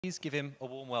Please give him a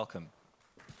warm welcome.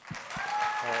 Is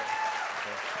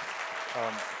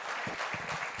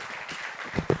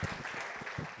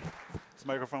the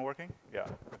microphone working? Yeah,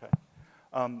 OK.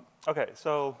 OK,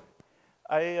 so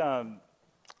I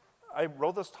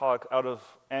wrote this talk out of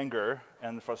anger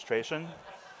and frustration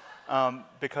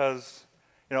because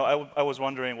I was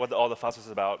wondering what all the fuss is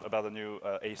about the new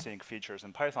async features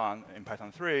in Python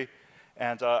 3.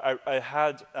 And I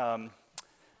had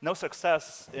no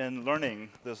success in learning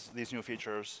these new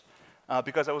features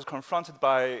because I was confronted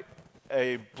by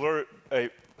a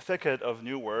thicket of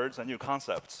new words and new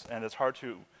concepts, and it's hard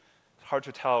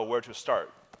to tell where to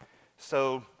start.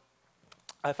 So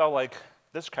I felt like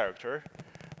this character.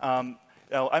 I'm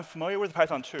familiar with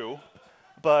Python 2,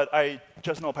 but I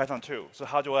just know Python 2. So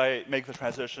how do I make the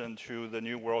transition to the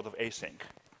new world of async?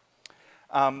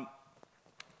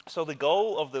 So the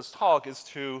goal of this talk is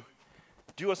to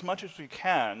do as much as we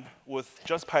can with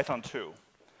just Python 2.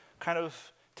 Kind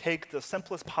of take the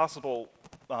simplest possible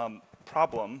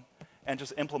problem and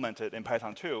just implement it in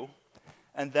Python 2,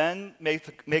 and then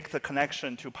make the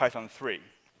connection to Python 3.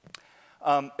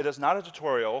 It is not a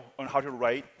tutorial on how to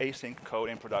write async code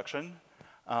in production,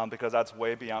 because that's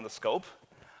way beyond the scope.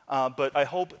 But I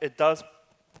hope it does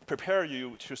prepare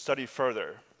you to study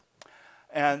further.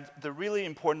 And the really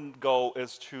important goal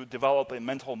is to develop a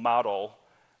mental model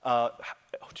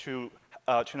to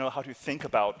know how to think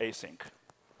about async.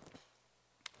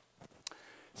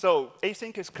 So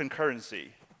async is concurrency.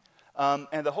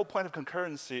 And the whole point of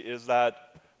concurrency is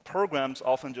that programs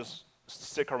often just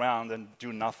stick around and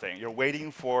do nothing. You're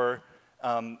waiting for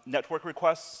network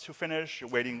requests to finish. You're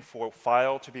waiting for a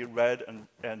file to be read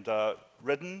and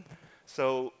written.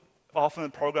 So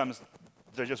often programs,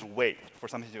 they just wait for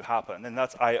something to happen, and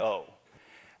that's I/O.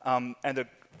 And the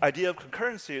idea of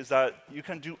concurrency is that you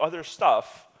can do other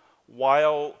stuff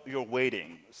while you're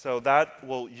waiting. So that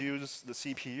will use the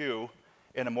CPU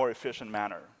in a more efficient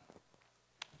manner.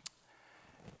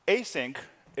 Async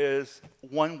is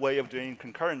one way of doing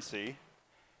concurrency.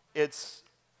 It's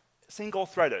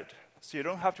single-threaded, so you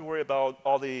don't have to worry about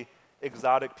all the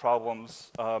exotic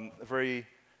problems, very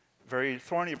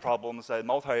thorny problems that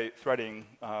multi-threading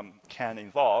can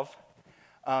involve.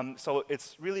 So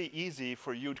it's really easy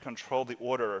for you to control the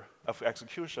order of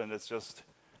execution. It's just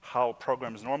how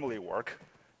programs normally work.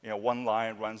 One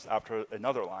line runs after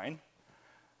another line.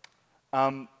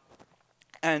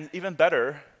 And even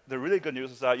better, the really good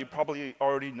news is that you probably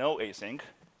already know async.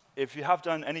 If you have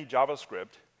done any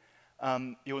JavaScript,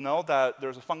 you'll know that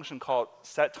there's a function called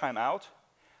setTimeout.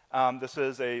 This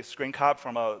is a screen cap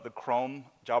from the Chrome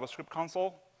JavaScript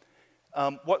console.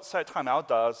 What setTimeout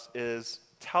does is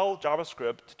tell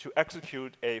JavaScript to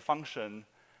execute a function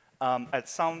at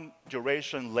some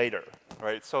duration later.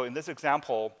 Right? So in this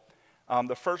example,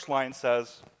 the first line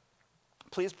says,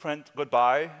 please print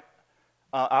goodbye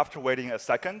after waiting a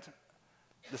second.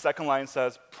 The second line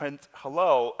says, print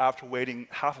hello after waiting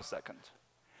half a second.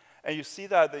 And you see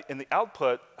that in the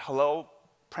output, hello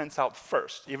prints out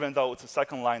first, even though it's the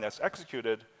second line that's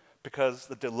executed, because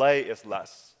the delay is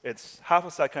less. It's half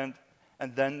a second,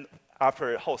 and then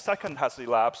after a whole second has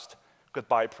elapsed,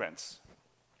 goodbye prints.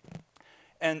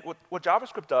 And what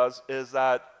JavaScript does is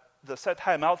that the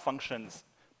setTimeout function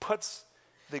puts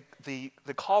the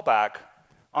callback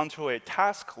onto a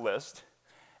task list,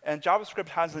 and JavaScript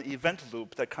has an event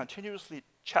loop that continuously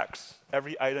checks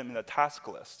every item in the task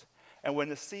list. And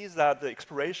when it sees that the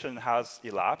expiration has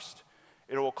elapsed,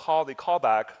 it will call the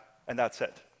callback, and that's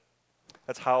it.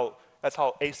 That's how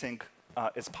async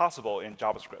is possible in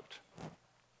JavaScript.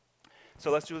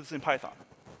 So let's do this in Python.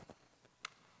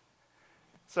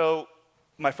 So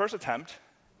my first attempt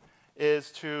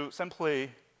is to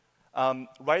simply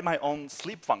write my own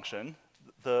sleep function.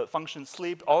 The function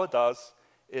sleep, all it does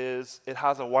is it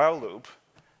has a while loop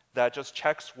that just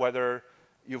checks whether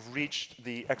you've reached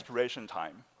the expiration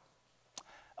time.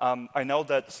 I know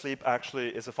that sleep actually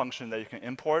is a function that you can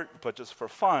import, but just for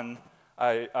fun,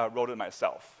 I wrote it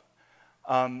myself.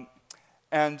 And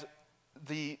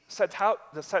the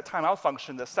setTimeout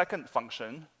function, the second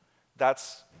function,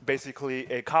 that's basically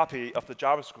a copy of the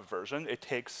JavaScript version. It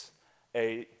takes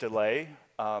a delay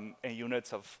in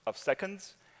units of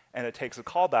seconds, and it takes a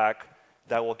callback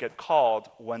that will get called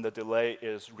when the delay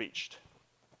is reached.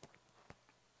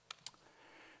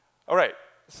 All right,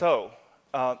 so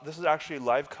this is actually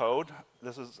live code.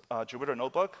 This is Jupyter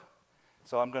Notebook.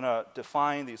 So I'm going to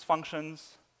define these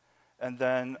functions, and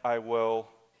then I will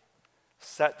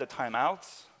set the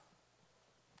timeouts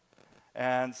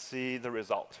and see the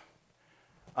result.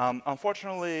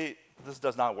 Unfortunately, this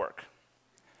does not work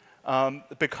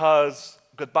because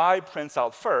goodbye prints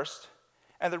out first,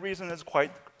 and the reason is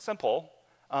quite simple.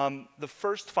 the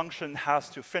first function has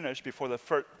to finish before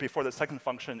the second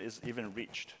function is even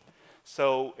reached.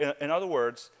 So in other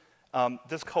words,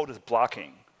 this code is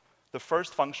blocking. The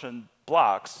first function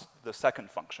blocks the second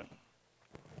function.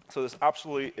 So this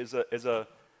absolutely is an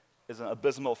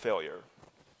abysmal failure.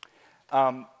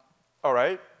 All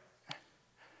right.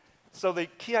 So the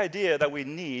key idea that we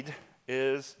need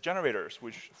is generators,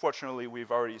 which fortunately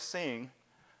we've already seen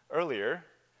earlier.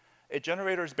 A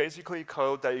generator is basically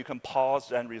code that you can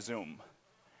pause and resume.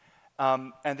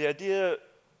 And the idea,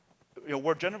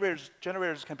 where generators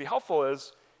can be helpful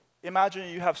is, imagine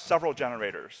you have several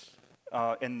generators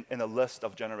in a list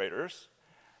of generators.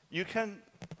 You can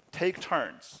take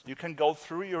turns. You can go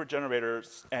through your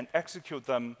generators and execute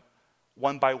them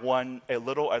one by one, a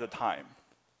little at a time.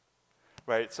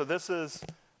 Right? So this is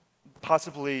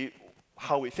possibly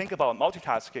how we think about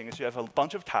multitasking, is you have a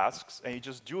bunch of tasks, and you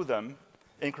just do them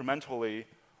incrementally,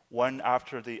 one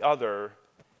after the other,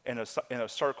 in a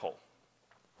circle.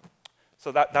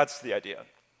 So that's the idea.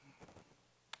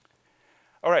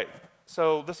 All right.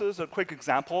 So this is a quick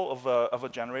example of a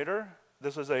generator.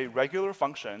 This is a regular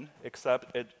function,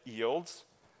 except it yields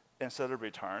instead of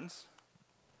returns.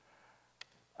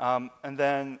 And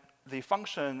then the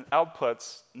function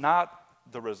outputs not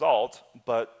the result,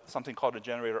 but something called a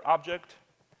generator object.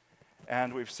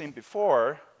 And we've seen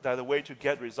before that the way to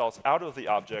get results out of the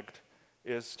object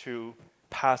is to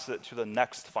pass it to the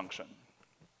next function.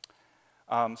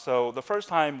 So the first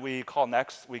time we call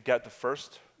next, we get the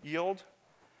first yield.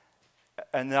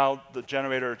 And now the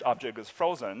generator object is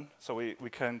frozen, so we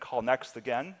can call next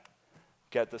again,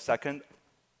 get the second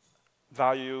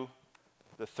value,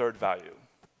 the third value.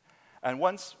 And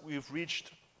once we've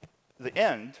reached the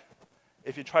end,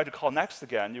 if you try to call next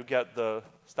again, you get the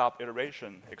stop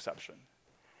iteration exception.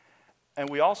 And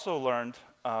we also learned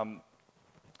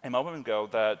a moment ago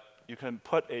that you can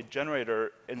put a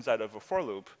generator inside of a for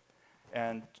loop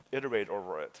and iterate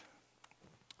over it.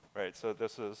 Right? So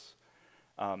this is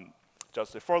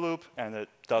just a for loop, and it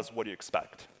does what you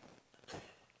expect.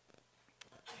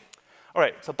 All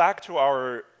right, so back to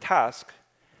our task.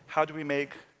 How do we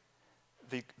make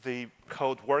the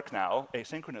code work now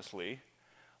asynchronously?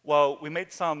 Well, we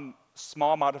made some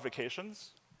small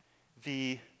modifications.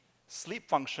 The sleep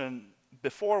function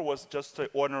before was just an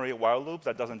ordinary while loop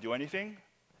that doesn't do anything.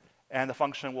 And the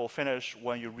function will finish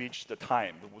when you reach the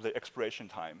time, the expiration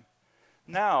time.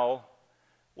 Now,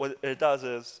 what it does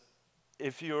is,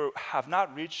 if you have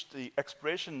not reached the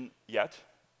expiration yet,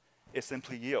 it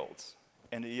simply yields,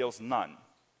 and it yields none.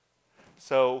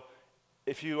 So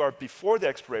if you are before the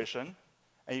expiration,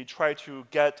 and you try to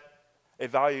get a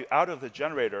value out of the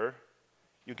generator,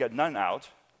 you get none out,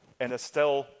 and it's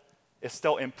still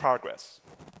in progress.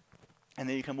 And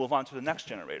then you can move on to the next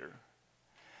generator.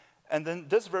 And then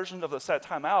this version of the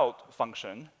setTimeout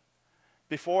function,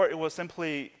 before it was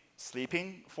simply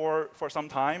sleeping for some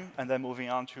time and then moving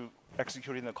on to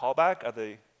executing the callback at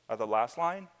the last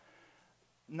line.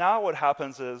 Now what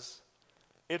happens is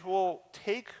it will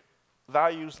take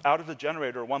values out of the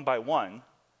generator one by one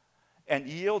and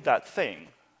yield that thing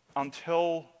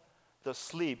until the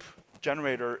sleep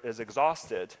generator is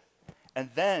exhausted, and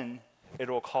then it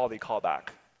will call the callback.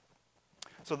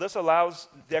 So this allows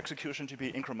the execution to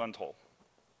be incremental.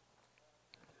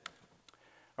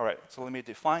 All right, so let me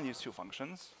define these two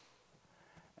functions.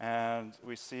 And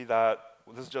we see that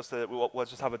this is just we'll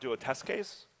just have to do a test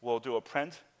case. We'll do a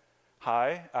print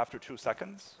hi after 2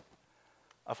 seconds.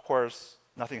 Of course,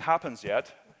 nothing happens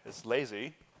yet. It's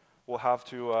lazy. We'll have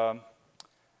to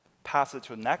pass it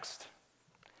to next.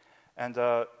 And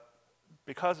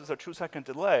because it's a 2-second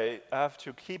delay, I have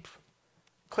to keep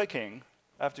clicking.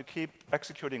 I have to keep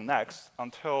executing next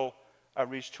until I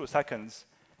reach 2 seconds,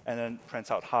 and then prints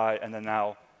out hi, and then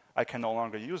now I can no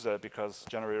longer use it because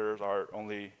generators are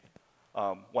only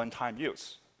one-time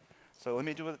use. So let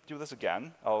me do this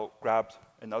again. I'll grab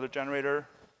another generator,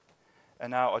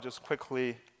 and now I'll just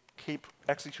quickly keep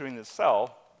executing this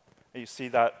cell, and you see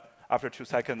that after 2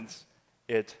 seconds,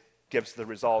 it gives the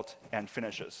result and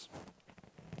finishes.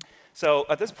 So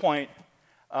at this point,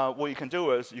 what you can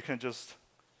do is you can just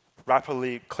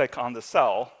rapidly click on the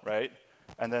cell, right?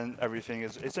 And then everything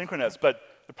is asynchronous. But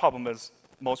the problem is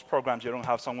most programs, you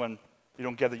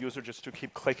don't get the user just to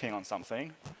keep clicking on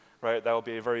something, right? That will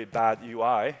be a very bad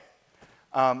UI.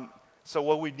 So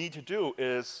what we need to do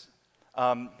is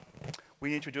we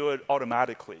need to do it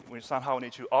automatically. We somehow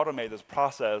need to automate this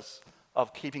process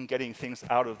of getting things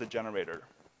out of the generator.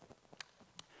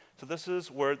 So this is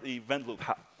where the event loop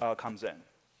comes in.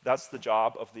 That's the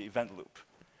job of the event loop.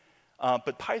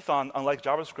 But Python, unlike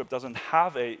JavaScript, doesn't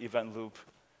have an event loop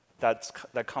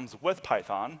that comes with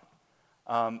Python.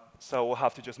 So we'll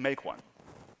have to just make one.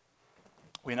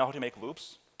 We know how to make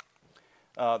loops.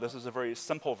 This is a very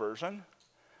simple version.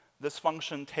 This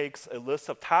function takes a list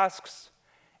of tasks,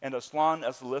 and as long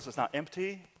as the list is not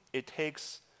empty, it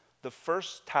takes the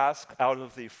first task out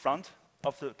of the front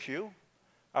of the queue,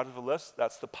 out of the list.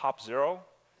 That's the pop 0.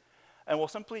 And we'll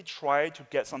simply try to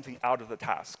get something out of the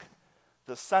task.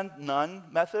 The send none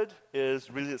method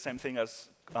is really the same thing as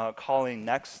calling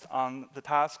next on the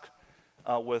task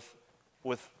with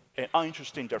an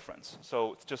uninteresting difference.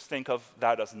 So just think of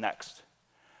that as next.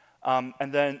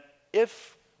 And then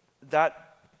if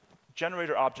that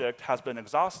generator object has been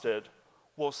exhausted,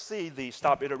 we'll see the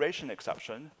stop iteration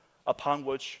exception, upon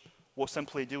which we'll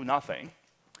simply do nothing.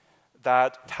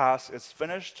 That task is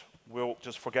finished. We'll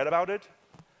just forget about it.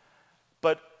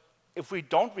 But if we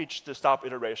don't reach the stop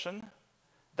iteration,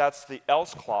 that's the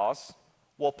else clause,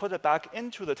 we'll put it back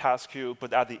into the task queue,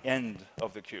 but at the end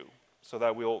of the queue, so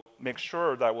that we'll make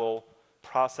sure that we'll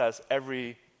process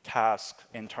every task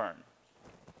in turn.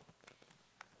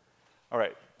 All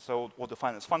right, so we'll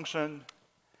define this function.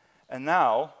 And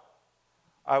now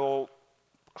I will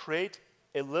create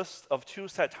a list of 2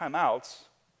 setTimeouts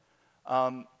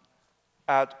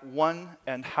at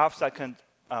 1.5 second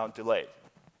delay.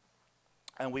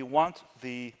 And we want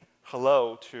the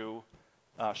hello to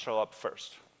show up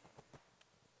first.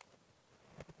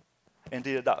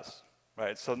 Indeed, it does.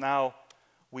 Right? So now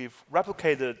we've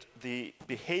replicated the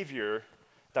behavior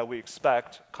that we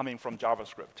expect coming from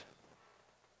JavaScript.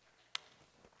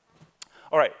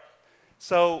 All right,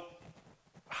 so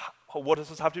what does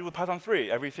this have to do with Python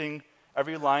 3?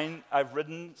 Every line I've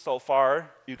written so far,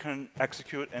 you can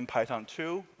execute in Python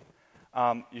 2.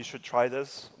 You should try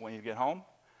this when you get home.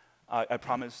 I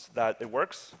promise that it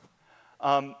works.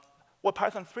 What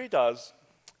Python 3 does,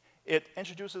 it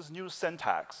introduces new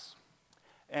syntax.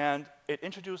 And it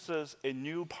introduces a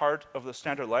new part of the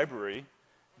standard library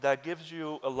that gives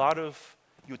you a lot of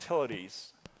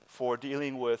utilities for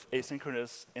dealing with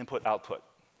asynchronous input-output.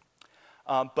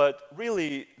 But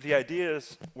really, the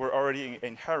ideas were already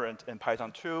inherent in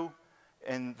Python 2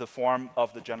 in the form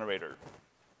of the generator.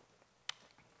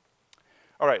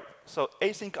 All right, so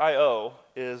asyncio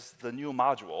is the new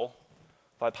module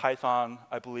by Python,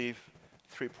 I believe,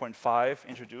 3.5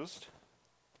 introduced.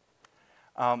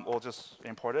 We'll just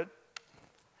import it.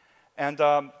 And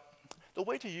the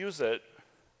way to use it,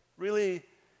 really,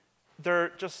 there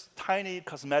are just tiny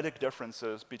cosmetic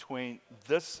differences between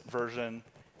this version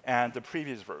and the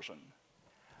previous version.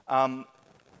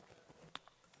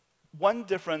 One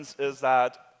difference is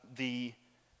that the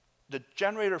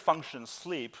generator function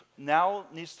sleep now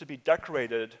needs to be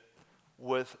decorated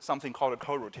with something called a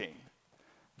coroutine.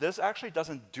 This actually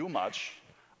doesn't do much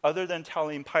other than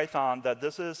telling Python that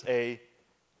this is a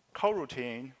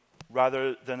coroutine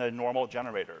rather than a normal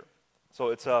generator. So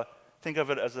it's think of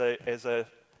it as a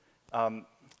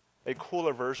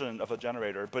cooler version of a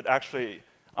generator, but actually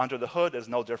under the hood is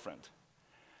no different.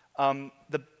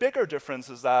 The bigger difference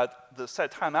is that the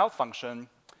setTimeout function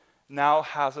now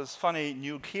has this funny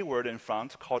new keyword in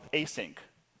front called async.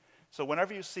 So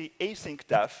whenever you see async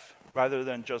def rather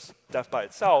than just def by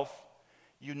itself,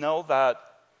 you know that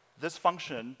this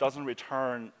function doesn't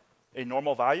return a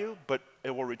normal value, but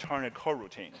it will return a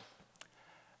coroutine.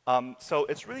 So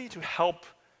it's really to help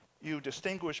you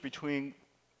distinguish between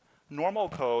normal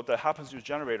code that happens to use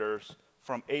generators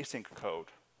from async code.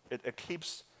 It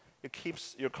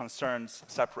keeps your concerns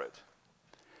separate.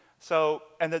 So,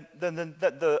 and then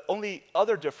the only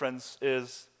other difference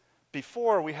is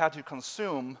before we had to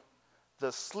consume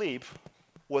the sleep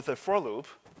with a for loop.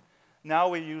 Now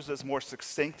we use this more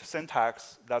succinct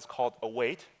syntax that's called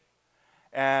await.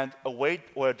 And await,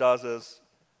 what it does is,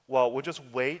 well, we'll just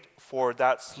wait for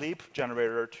that sleep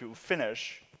generator to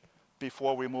finish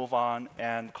before we move on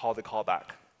and call the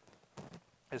callback.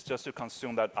 It's just to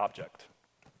consume that object.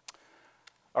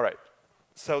 All right,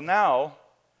 so now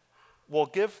we'll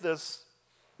give this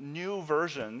new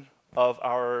version of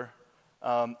our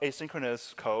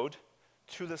asynchronous code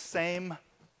to the same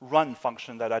run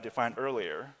function that I defined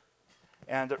earlier.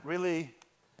 And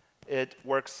it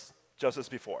works just as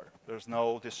before. There's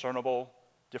no discernible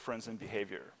difference in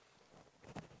behavior.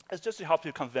 It's just to help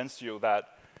you convince you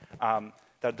that,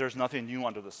 that there's nothing new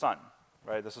under the sun.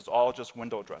 Right? This is all just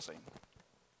window dressing.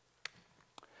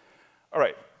 All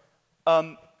right.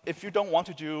 If you don't want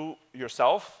to do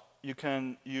yourself, you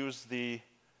can use the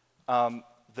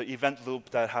event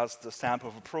loop that has the stamp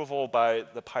of approval by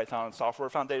the Python Software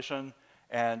Foundation.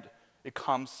 And it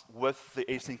comes with the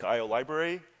asyncio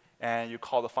library. And you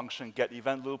call the function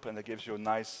getEventLoop, and it gives you a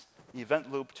nice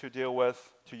event loop to deal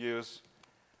with, to use.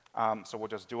 So we'll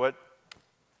just do it.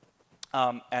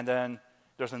 And then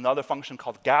There's another function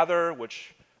called gather,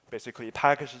 which basically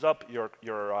packages up your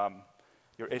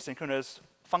asynchronous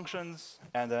functions,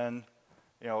 and then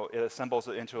it assembles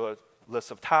it into a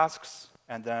list of tasks,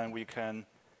 and then we can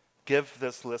give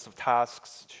this list of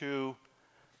tasks to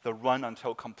the run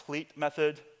until complete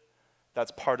method.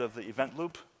 That's part of the event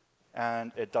loop,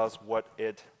 and it does what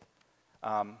it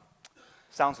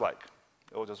sounds like.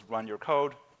 It will just run your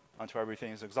code until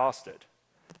everything is exhausted.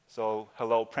 So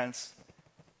hello, prints,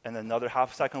 and then another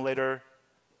half second later,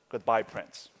 goodbye,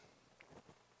 prints.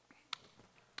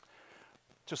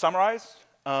 To summarize,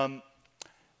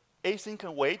 async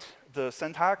and wait, the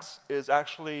syntax, is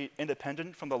actually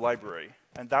independent from the library.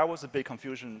 And that was a big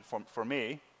confusion for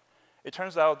me. It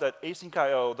turns out that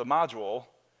asyncio, the module,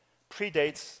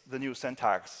 predates the new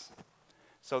syntax.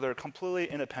 So they're completely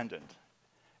independent.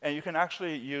 And you can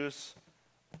actually use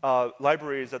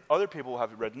libraries that other people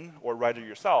have written, or write it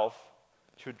yourself,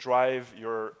 to drive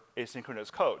your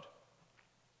asynchronous code.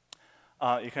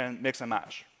 You can mix and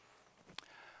match.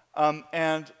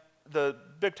 And the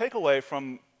big takeaway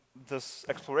from this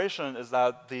exploration is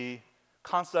that the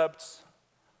concepts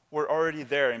were already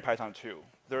there in Python 2.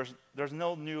 There's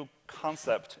no new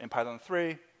concept in Python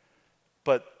 3,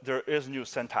 but there is new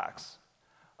syntax.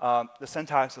 The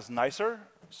syntax is nicer,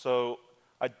 so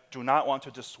I do not want to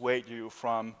dissuade you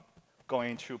from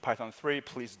going to Python 3.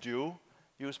 Please do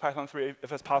use Python 3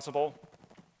 if it's possible.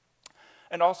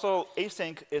 And also,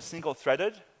 async is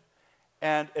single-threaded,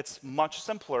 and it's much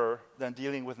simpler than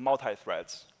dealing with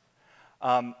multi-threads.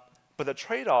 But the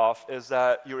trade-off is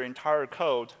that your entire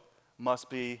code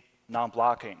must be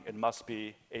non-blocking. It must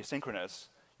be asynchronous.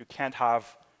 You can't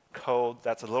have code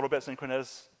that's a little bit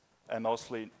synchronous and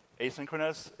mostly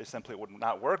asynchronous. It simply would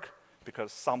not work,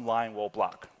 because some line will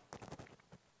block.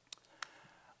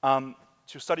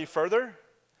 To study further,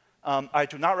 I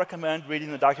do not recommend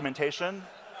reading the documentation.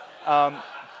 The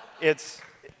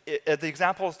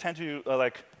examples tend to,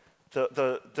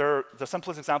 the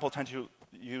simplest example tend to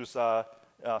use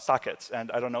sockets,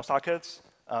 and I don't know sockets.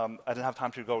 I didn't have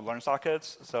time to go learn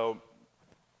sockets, so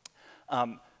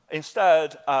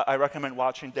instead, I recommend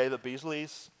watching David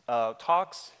Beasley's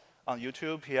talks on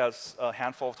YouTube. He has a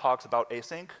handful of talks about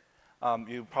async.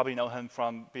 You probably know him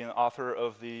from being an author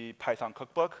of the Python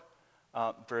cookbook.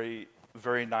 Very,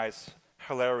 very nice,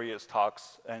 hilarious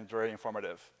talks, and very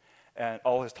informative. And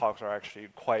all his talks are actually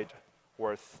quite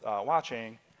worth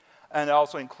watching. And I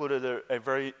also included a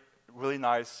really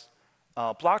nice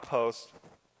blog post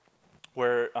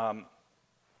where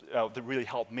that really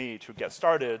helped me to get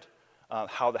started.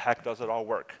 How the heck does it all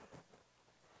work?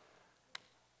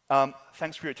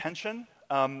 Thanks for your attention.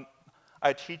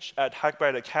 I teach at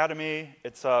Hackbyte Academy.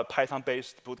 It's a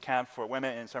Python-based bootcamp for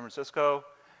women in San Francisco.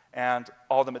 And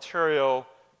all the material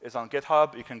is on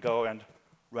GitHub. You can go and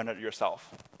run it yourself.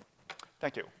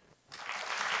 Thank you.